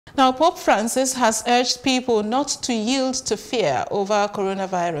Now, Pope Francis has urged people not to yield to fear over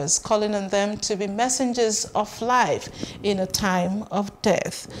coronavirus, calling on them to be messengers of life in a time of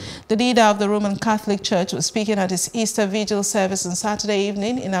death. The leader of the Roman Catholic Church was speaking at his Easter Vigil service on Saturday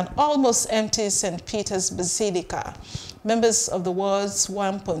evening in an almost empty St. Peter's Basilica. Members of the world's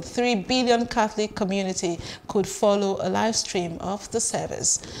 1.3 billion Catholic community could follow a live stream of the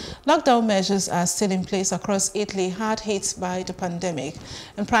service. Lockdown measures are still in place across Italy, hard hit by the pandemic.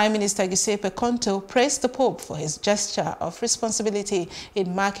 And Prime Minister Giuseppe Conte praised the Pope for his gesture of responsibility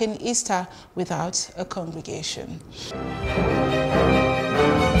in marking Easter without a congregation.